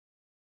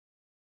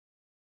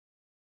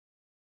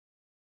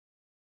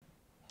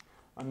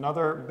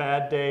another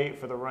bad day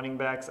for the running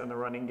backs and the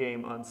running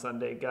game on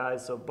Sunday,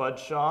 guys. So Bud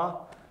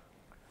Shaw,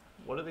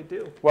 what do they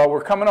do? Well,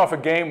 we're coming off a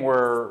game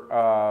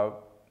where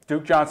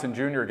Duke Johnson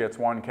Jr. gets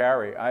 1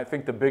 carry. I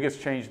think the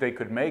biggest change they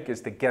could make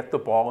is to get the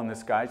ball in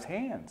this guy's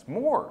hands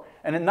more,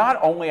 and not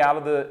only out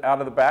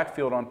of the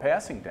backfield on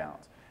passing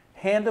downs.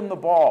 Hand him the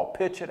ball,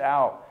 pitch it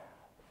out.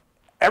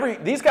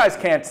 These guys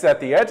can't set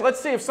the edge. Let's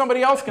see if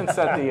somebody else can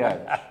set the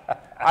edge.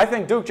 I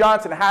think Duke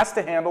Johnson has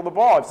to handle the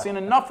ball. I've seen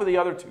enough of the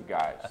other 2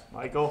 guys.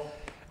 Michael?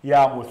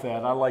 Yeah, I'm with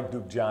that. I like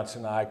Duke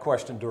Johnson. I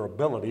question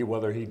durability,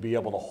 whether he'd be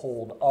able to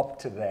hold up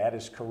to that.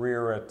 His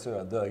career at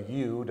the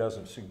U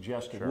doesn't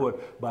suggest it would,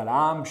 but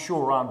I'm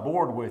sure on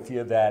board with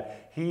you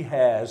that he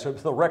has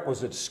the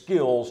requisite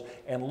skills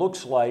and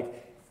looks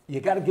like you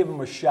got to give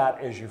him a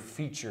shot as your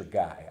feature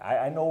guy.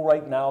 I know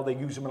right now they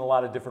use him in a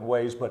lot of different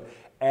ways, but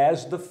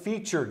as the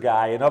feature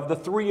guy, and of the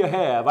 3 you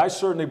have, I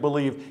certainly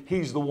believe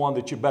he's the one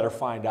that you better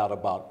find out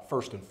about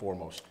first and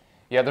foremost.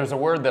 Yeah, there's a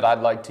word that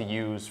I'd like to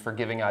use for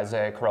giving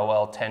Isaiah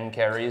Crowell 10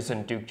 carries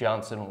and Duke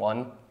Johnson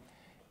 1.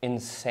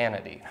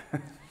 Insanity.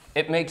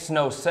 It makes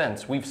no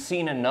sense. We've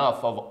seen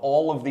enough of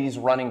all of these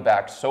running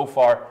backs so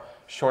far.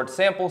 Short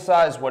sample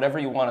size, whatever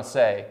you want to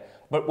say.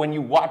 But when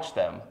you watch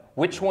them,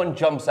 which one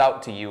jumps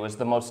out to you as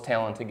the most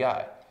talented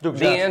guy? Duke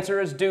The Johnson.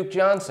 answer is Duke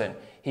Johnson.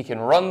 He can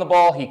run the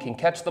ball, he can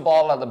catch the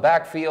ball out of the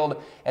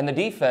backfield, and the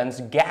defense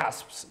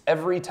gasps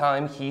every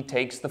time he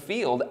takes the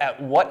field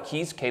at what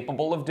he's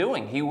capable of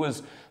doing. He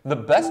was the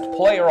best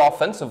player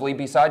offensively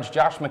besides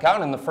Josh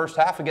McCown in the first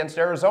half against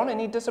Arizona, and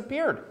he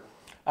disappeared.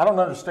 I don't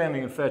understand the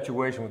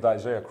infatuation with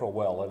Isaiah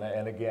Crowell,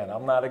 and again,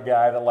 I'm not a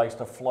guy that likes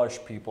to flush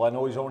people. I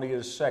know he's only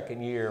his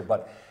 2nd year,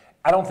 but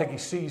I don't think he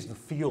sees the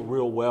field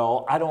real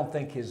well. I don't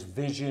think his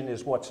vision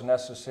is what's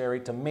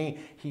necessary. To me,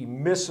 he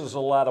misses a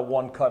lot of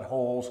one-cut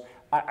holes.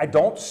 I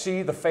don't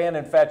see the fan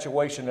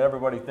infatuation that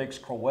everybody thinks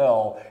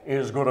Crowell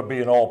is going to be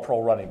an all-pro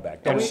running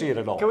back. Don't see it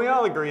at all. Can we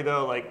all agree,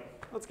 though, like,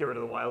 let's get rid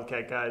of the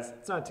Wildcat guys.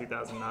 It's not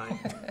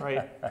 2009,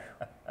 right?